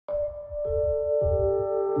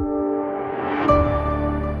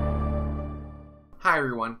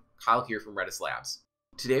everyone, Kyle here from Redis Labs.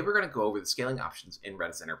 Today we're going to go over the scaling options in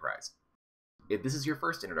Redis Enterprise. If this is your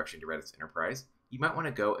first introduction to Redis Enterprise, you might want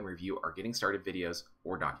to go and review our Getting Started videos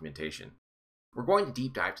or documentation. We're going to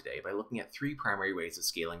deep dive today by looking at three primary ways of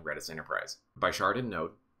scaling Redis Enterprise: by shard and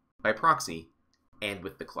node, by proxy, and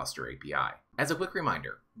with the cluster API. As a quick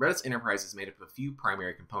reminder, Redis Enterprise is made up of a few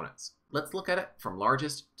primary components. Let's look at it from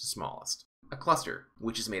largest to smallest. A cluster,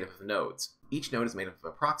 which is made up of nodes. Each node is made up of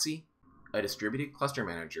a proxy, a distributed cluster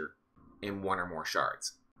manager, and one or more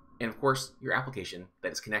shards. And of course, your application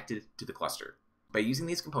that is connected to the cluster. By using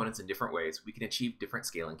these components in different ways, we can achieve different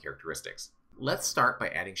scaling characteristics. Let's start by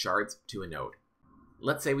adding shards to a node.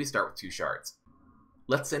 Let's say we start with 2 shards.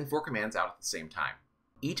 Let's send 4 commands out at the same time.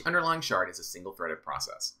 Each underlying shard is a single-threaded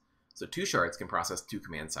process, so 2 shards can process 2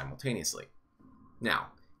 commands simultaneously.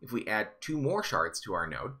 Now, if we add 2 more shards to our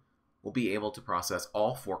node, we'll be able to process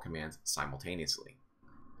all 4 commands simultaneously.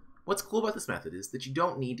 What's cool about this method is that you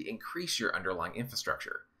don't need to increase your underlying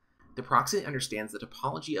infrastructure. The proxy understands the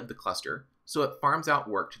topology of the cluster, so it farms out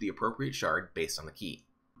work to the appropriate shard based on the key.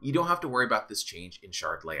 You don't have to worry about this change in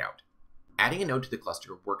shard layout. Adding a node to the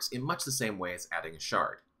cluster works in much the same way as adding a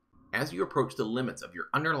shard. As you approach the limits of your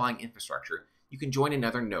underlying infrastructure, you can join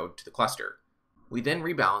another node to the cluster. We then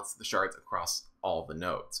rebalance the shards across all the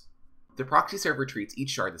nodes. The proxy server treats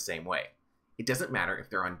each shard the same way. It doesn't matter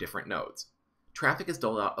if they're on different nodes. Traffic is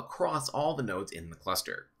doled out across all the nodes in the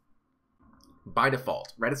cluster. By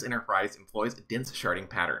default, Redis Enterprise employs a dense sharding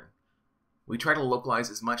pattern. We try to localize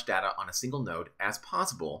as much data on a single node as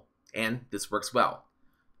possible, and this works well.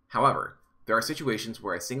 However, there are situations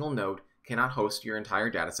where a single node cannot host your entire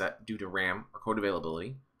dataset due to RAM or code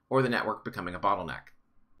availability, or the network becoming a bottleneck.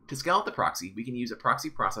 To scale out the proxy, we can use a proxy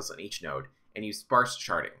process on each node and use sparse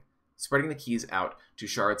sharding, spreading the keys out to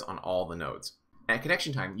shards on all the nodes. At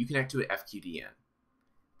connection time, you connect to an FQDN.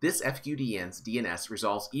 This FQDN's DNS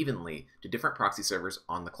resolves evenly to different proxy servers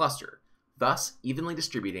on the cluster, thus evenly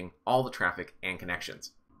distributing all the traffic and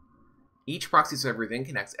connections. Each proxy server then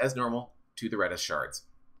connects as normal to the Redis shards.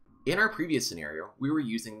 In our previous scenario, we were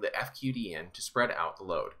using the FQDN to spread out the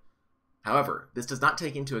load. However, this does not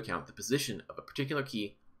take into account the position of a particular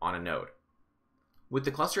key on a node. With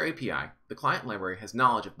the cluster API, the client library has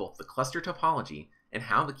knowledge of both the cluster topology and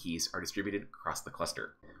how the keys are distributed across the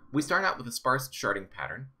cluster. We start out with a sparse sharding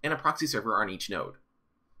pattern and a proxy server on each node.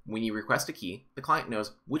 When you request a key, the client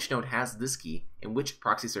knows which node has this key and which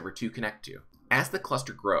proxy server to connect to. As the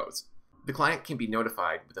cluster grows, the client can be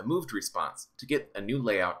notified with a moved response to get a new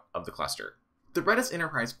layout of the cluster. The Redis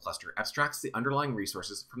Enterprise cluster abstracts the underlying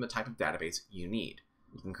resources from the type of database you need.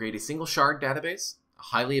 You can create a single shard database, a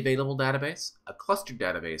highly available database, a clustered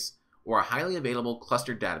database, or a highly available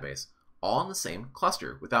clustered database, all in the same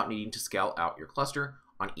cluster without needing to scale out your cluster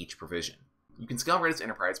on each provision. You can scale Redis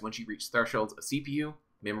Enterprise once you reach thresholds of CPU,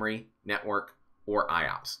 memory, network, or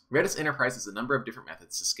IOPS. Redis Enterprise has a number of different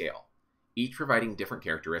methods to scale, each providing different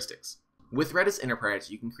characteristics. With Redis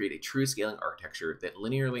Enterprise, you can create a true scaling architecture that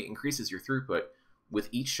linearly increases your throughput with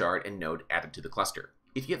each shard and node added to the cluster.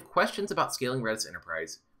 If you have questions about scaling Redis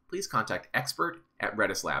Enterprise, please contact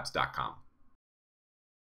expert@redislabs.com.